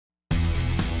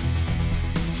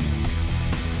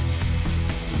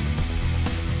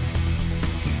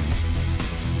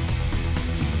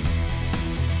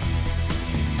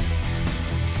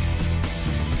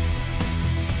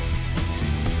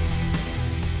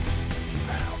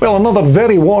Well, another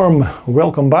very warm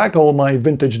welcome back, all my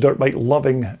vintage dirt bike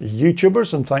loving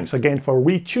YouTubers, and thanks again for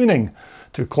retuning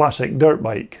to Classic Dirt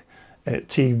Bike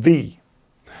TV.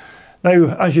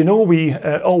 Now, as you know, we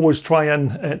always try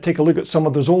and take a look at some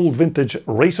of those old vintage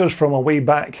racers from a way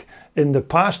back in the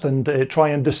past and try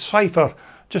and decipher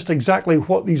just exactly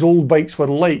what these old bikes were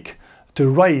like to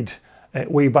ride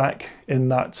way back in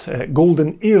that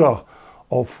golden era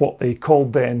of what they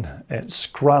called then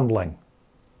scrambling.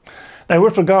 Now,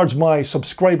 with regards my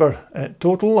subscriber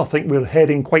total, I think we're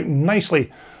heading quite nicely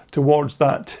towards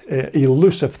that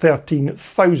elusive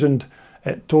 13,000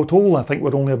 total. I think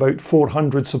we're only about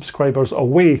 400 subscribers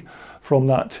away from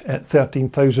that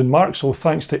 13,000 mark. So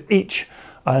thanks to each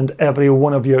and every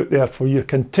one of you out there for your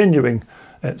continuing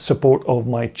support of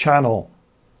my channel.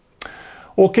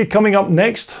 Okay, coming up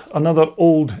next, another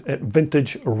old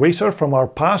vintage racer from our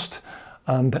past.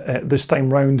 And this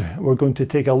time round, we're going to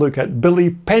take a look at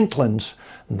Billy Pentland's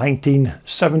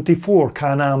 1974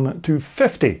 Can Am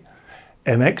 250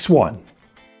 MX1.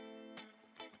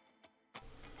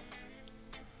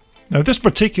 Now, this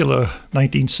particular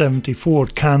 1974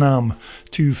 Can Am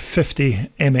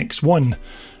 250 MX1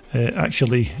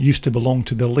 actually used to belong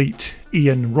to the late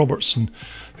Ian Robertson,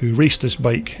 who raced this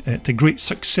bike to great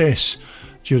success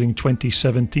during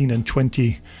 2017 and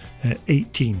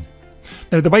 2018.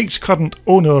 Now, the bike's current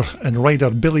owner and rider,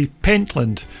 Billy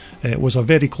Pentland, was a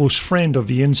very close friend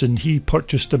of Ian's, and he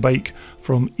purchased the bike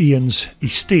from Ian's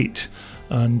estate,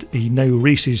 and he now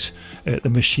races the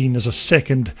machine as a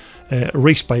second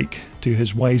race bike to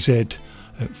his YZ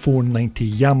 490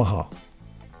 Yamaha.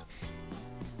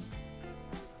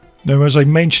 Now, as I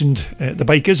mentioned, the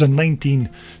bike is a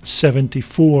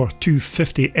 1974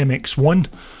 250 MX1,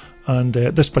 and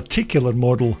this particular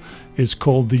model is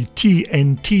called the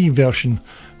TNT version,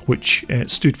 which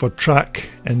stood for track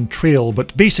and trail.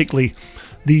 But basically,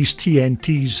 these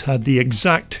TNTs had the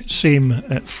exact same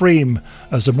frame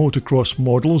as the motocross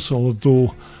models,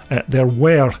 although there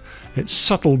were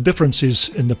subtle differences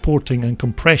in the porting and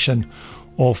compression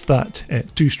of that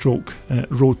two-stroke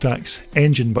Rotax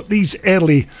engine. But these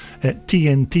early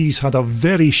TNTs had a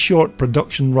very short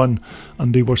production run,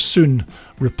 and they were soon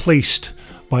replaced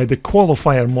by the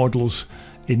qualifier models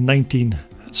in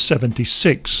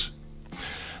 1976.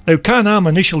 Now, Can Am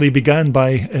initially began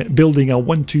by building a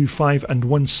 125 and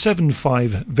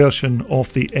 175 version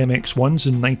of the MX1s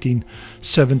in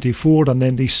 1974, and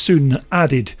then they soon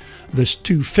added this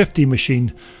 250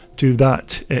 machine to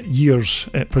that year's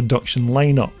production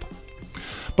lineup.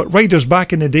 But riders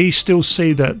back in the day still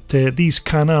say that these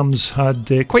Can Ams had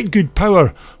quite good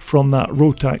power from that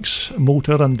Rotax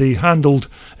motor, and they handled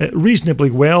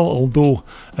reasonably well, although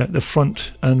the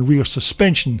front and rear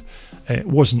suspension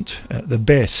wasn't the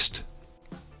best.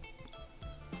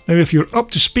 Now, if you're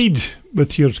up to speed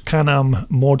with your Can Am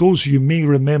models, you may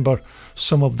remember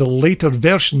some of the later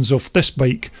versions of this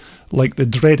bike, like the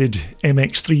dreaded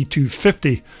MX3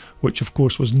 250, which of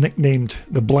course was nicknamed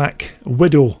the Black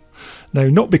Widow. Now,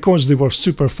 not because they were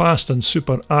super fast and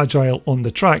super agile on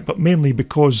the track, but mainly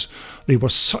because they were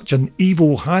such an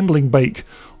evil handling bike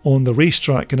on the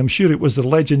racetrack. And I'm sure it was the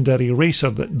legendary racer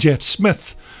that Jeff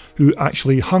Smith who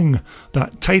actually hung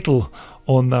that title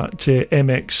on that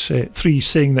MX3,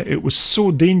 saying that it was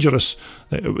so dangerous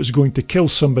that it was going to kill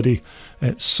somebody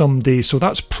someday. So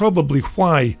that's probably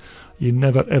why you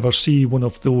never ever see one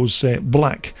of those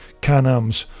black Can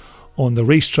Ams on the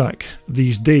racetrack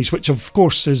these days, which of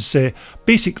course is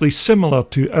basically similar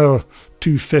to our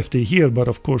 250 here, but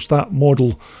of course that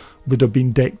model would have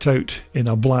been decked out in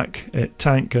a black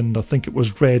tank, and I think it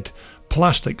was red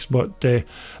plastics, but they're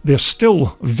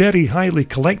still very highly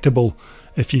collectible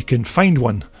if you can find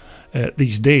one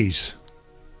these days.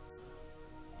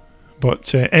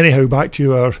 But anyhow, back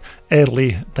to our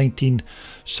early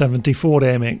 1974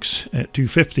 MX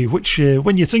 250, which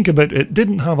when you think about it,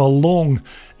 didn't have a long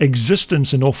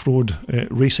existence in off-road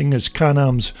racing, as Can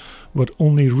Ams were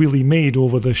only really made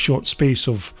over the short space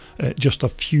of just a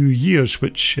few years,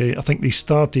 which I think they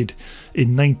started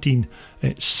in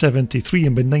 1973,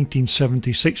 and by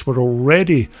 1976 were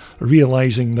already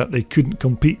realising that they couldn't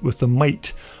compete with the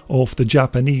might of the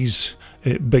Japanese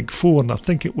Big Four, and I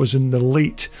think it was in the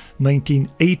late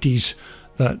 1980s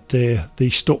that they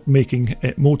stopped making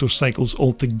motorcycles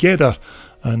altogether,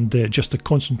 and just to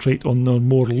concentrate on the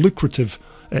more lucrative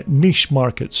niche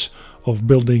markets of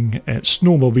building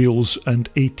snowmobiles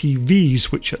and ATVs,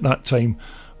 which at that time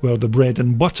were the bread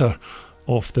and butter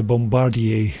of the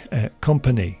Bombardier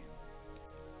company.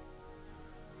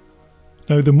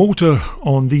 Now, the motor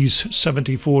on these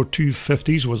 74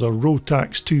 250s was a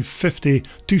Rotax 250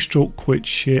 two-stroke,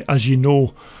 which, as you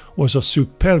know, was a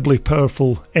superbly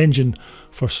powerful engine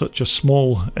for such a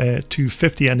small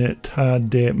 250, and it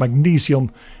had magnesium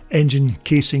engine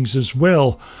casings as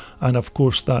well, and of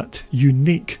course that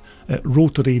unique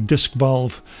rotary disc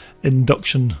valve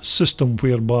induction system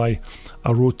whereby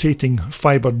a rotating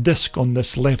fibre disc on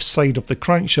this left side of the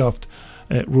crankshaft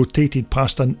rotated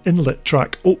past an inlet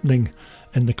track opening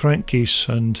in the crankcase,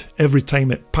 and every time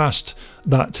it passed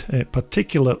that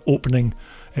particular opening,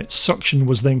 suction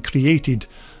was then created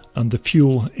and the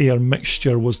fuel air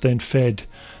mixture was then fed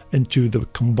into the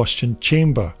combustion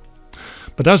chamber.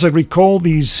 But as I recall,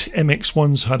 these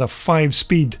MX1s had a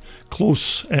 5-speed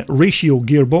close ratio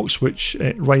gearbox, which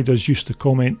riders used to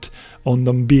comment on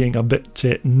them being a bit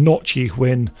notchy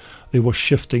when they were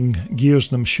shifting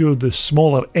gears, and I'm sure the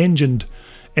smaller engined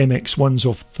MX1s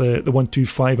of the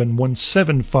 125 and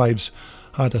 175s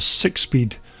had a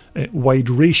 6-speed wide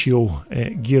ratio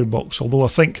gearbox, although I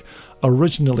think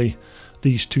originally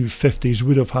these 250s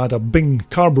would have had a Bing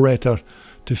carburetor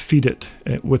to feed it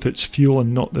with its fuel,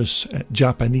 and not this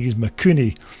Japanese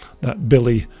Mikuni that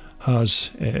Billy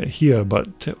has here.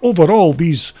 But overall,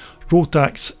 these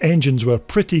Rotax engines were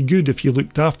pretty good if you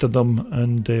looked after them,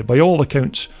 and by all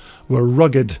accounts were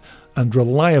rugged and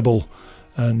reliable,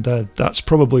 and that's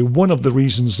probably one of the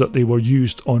reasons that they were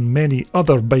used on many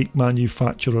other bike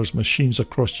manufacturers' machines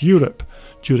across Europe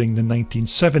during the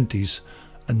 1970s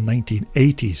and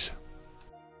 1980s.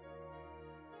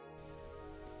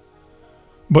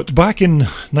 But back in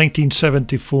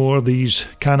 1974, these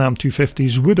Can Am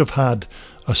 250s would have had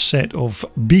a set of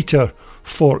beater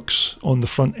forks on the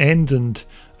front end, and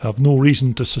I have no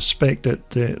reason to suspect that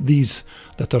these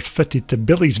that are fitted to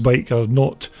Billy's bike are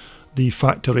not the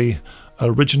factory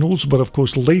originals. But of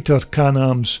course later Can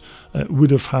Ams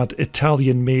would have had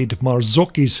Italian-made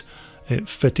Marzoccis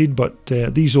fitted, but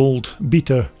these old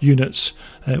beater units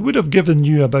would have given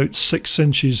you about 6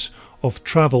 inches of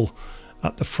travel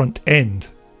at the front end.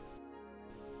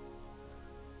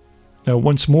 Now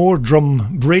once more,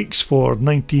 drum brakes for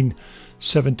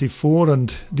 1974,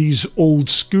 and these old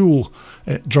school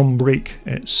drum brake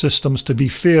systems, to be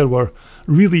fair, were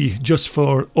really just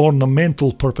for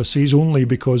ornamental purposes only,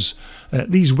 because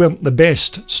these weren't the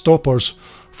best stoppers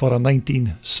for a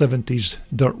 1970s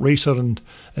dirt racer, and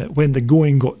when the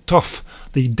going got tough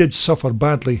they did suffer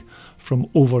badly from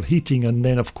overheating, and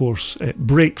then of course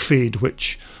brake fade,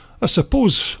 which I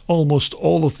suppose almost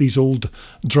all of these old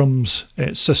drums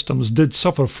systems did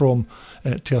suffer from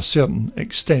to a certain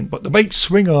extent. But the bike's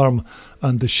swing arm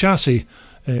and the chassis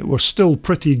were still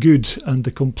pretty good, and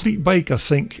the complete bike, I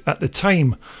think at the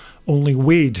time, only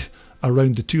weighed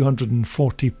around the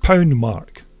 240 pound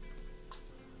mark.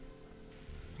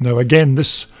 Now again,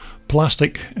 this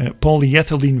plastic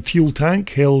polyethylene fuel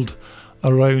tank held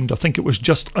around, I think it was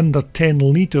just under 10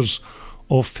 litres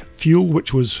of fuel,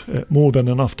 which was more than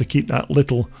enough to keep that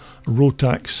little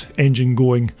Rotax engine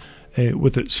going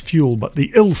with its fuel. But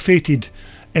the ill-fated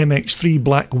MX3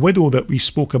 Black Widow that we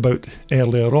spoke about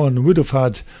earlier on would have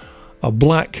had a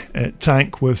black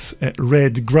tank with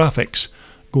red graphics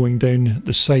going down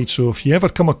the side. So if you ever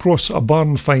come across a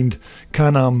barn find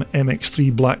Can Am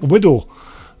MX3 Black Widow,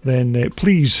 then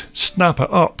please snap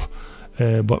it up,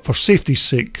 but for safety's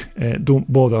sake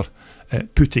don't bother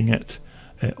putting it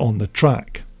on the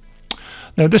track.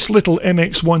 Now this little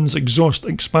MX1's exhaust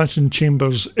expansion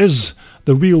chambers is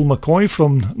the real McCoy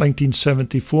from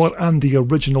 1974 and the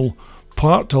original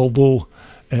part, although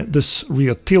this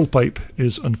rear tailpipe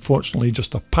is unfortunately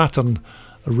just a pattern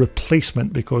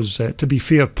replacement, because to be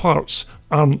fair, parts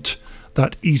aren't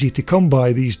that easy to come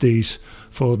by these days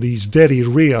for these very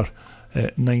rare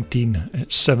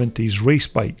 1970s race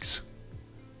bikes.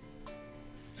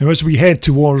 Now as we head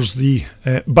towards the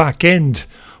back end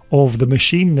of the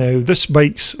machine now, this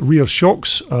bike's rear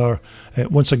shocks are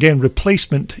once again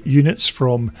replacement units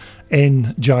from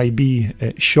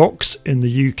NJB Shocks in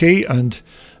the UK, and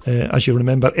as you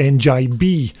remember,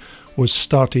 NJB was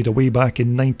started way back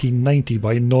in 1990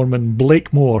 by Norman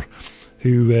Blakemore,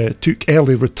 who took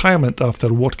early retirement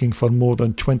after working for more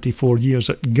than 24 years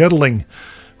at Girling,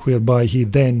 whereby he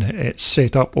then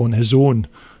set up on his own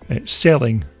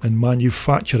selling and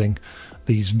manufacturing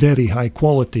these very high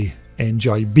quality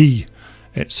NJB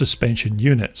suspension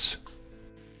units.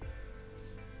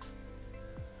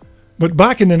 But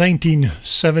back in the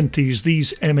 1970s,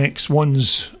 these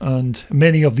MX1s and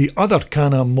many of the other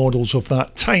Can Am models of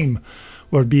that time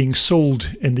were being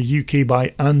sold in the UK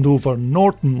by Andover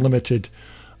Norton Limited,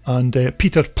 and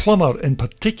Peter Plummer in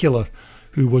particular,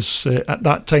 who was at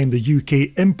that time the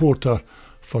UK importer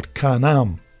for Can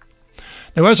Am.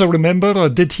 Now, as I remember, I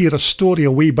did hear a story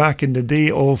a way back in the day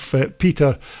of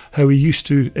Peter, how he used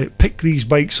to pick these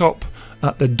bikes up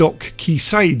at the dock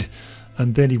quayside,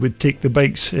 and then he would take the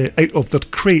bikes out of their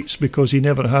crates because he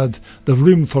never had the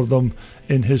room for them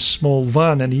in his small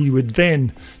van, and he would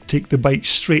then take the bikes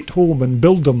straight home and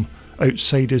build them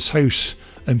outside his house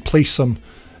and place them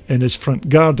in his front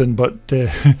garden. But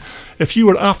if you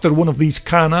were after one of these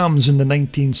Can Ams in the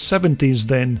 1970s,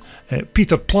 then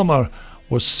Peter Plummer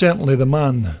was certainly the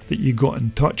man that you got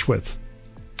in touch with.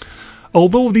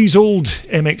 Although these old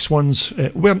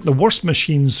MX1s weren't the worst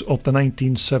machines of the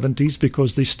 1970s,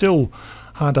 because they still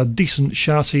had a decent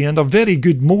chassis and a very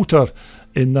good motor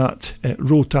in that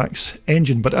Rotax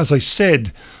engine, but as I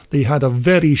said, they had a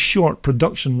very short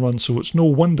production run, so it's no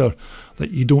wonder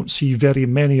that you don't see very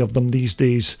many of them these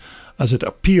days, as it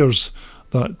appears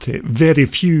that very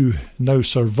few now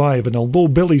survive. And although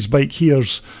Billy's bike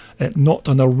here's not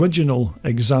an original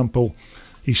example,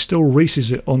 he still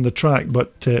races it on the track,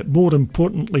 but more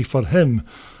importantly for him,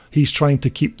 he's trying to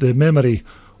keep the memory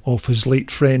of his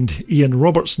late friend Ian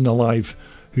Robertson alive,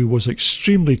 who was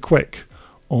extremely quick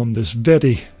on this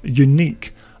very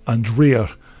unique and rare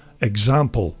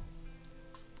example.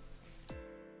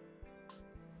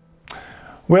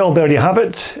 Well, there you have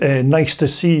it. Nice to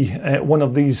see one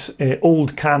of these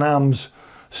old Can Ams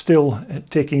still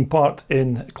taking part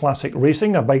in classic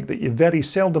racing, a bike that you very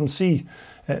seldom see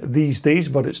these days,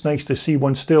 but it's nice to see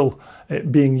one still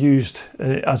being used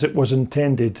as it was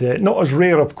intended. Not as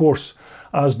rare, of course,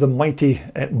 as the mighty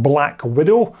Black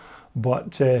Widow,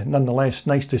 but nonetheless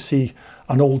nice to see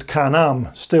an old Can Am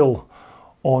still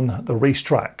on the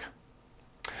racetrack.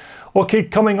 Okay,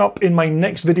 coming up in my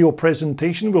next video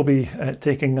presentation, we'll be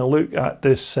taking a look at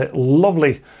this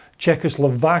lovely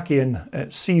Czechoslovakian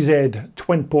CZ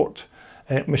twin port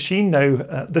machine.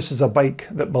 Now, this is a bike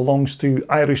that belongs to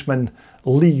Irishman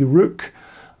Lee Rook,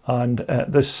 and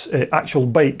this actual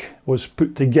bike was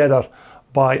put together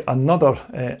by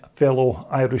another fellow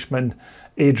Irishman,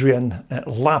 Adrian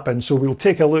Lappin. So we'll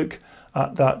take a look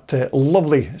at that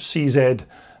lovely CZ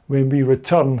when we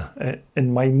return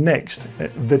in my next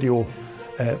video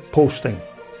posting.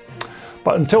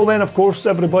 But until then, of course,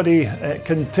 everybody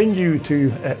continue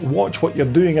to watch what you're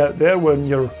doing out there when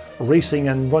you're racing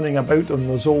and running about on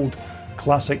those old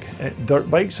classic dirt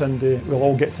bikes, and we'll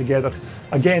all get together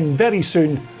again very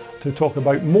soon to talk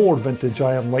about more vintage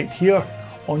iron right here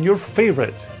on your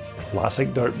favourite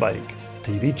Classic Dirt Bike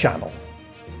TV channel.